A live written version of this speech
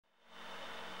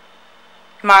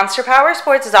Monster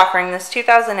Powersports is offering this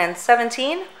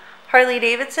 2017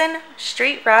 Harley-Davidson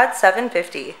Street Rod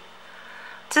 750.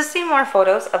 To see more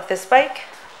photos of this bike,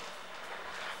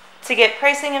 to get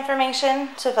pricing information,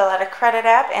 to fill out a credit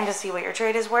app, and to see what your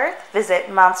trade is worth, visit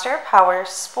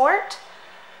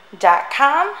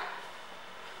monsterpowersport.com.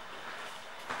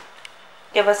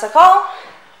 Give us a call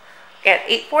at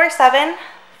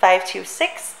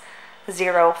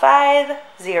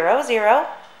 847-526-0500.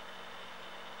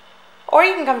 Or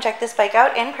you can come check this bike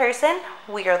out in person.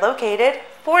 We are located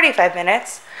 45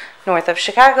 minutes north of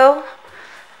Chicago,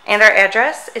 and our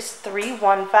address is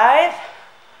 315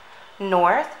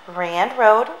 North Rand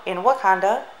Road in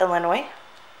Wauconda, Illinois.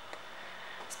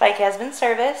 This bike has been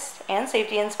serviced and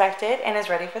safety inspected and is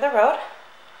ready for the road.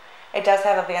 It does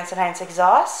have a Vance & Hines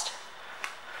exhaust.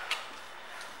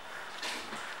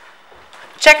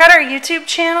 Check out our YouTube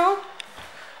channel,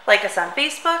 like us on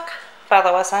Facebook,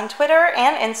 follow us on Twitter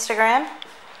and Instagram.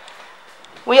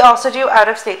 We also do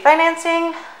out-of-state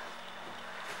financing,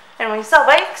 and we sell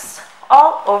bikes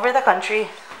all over the country.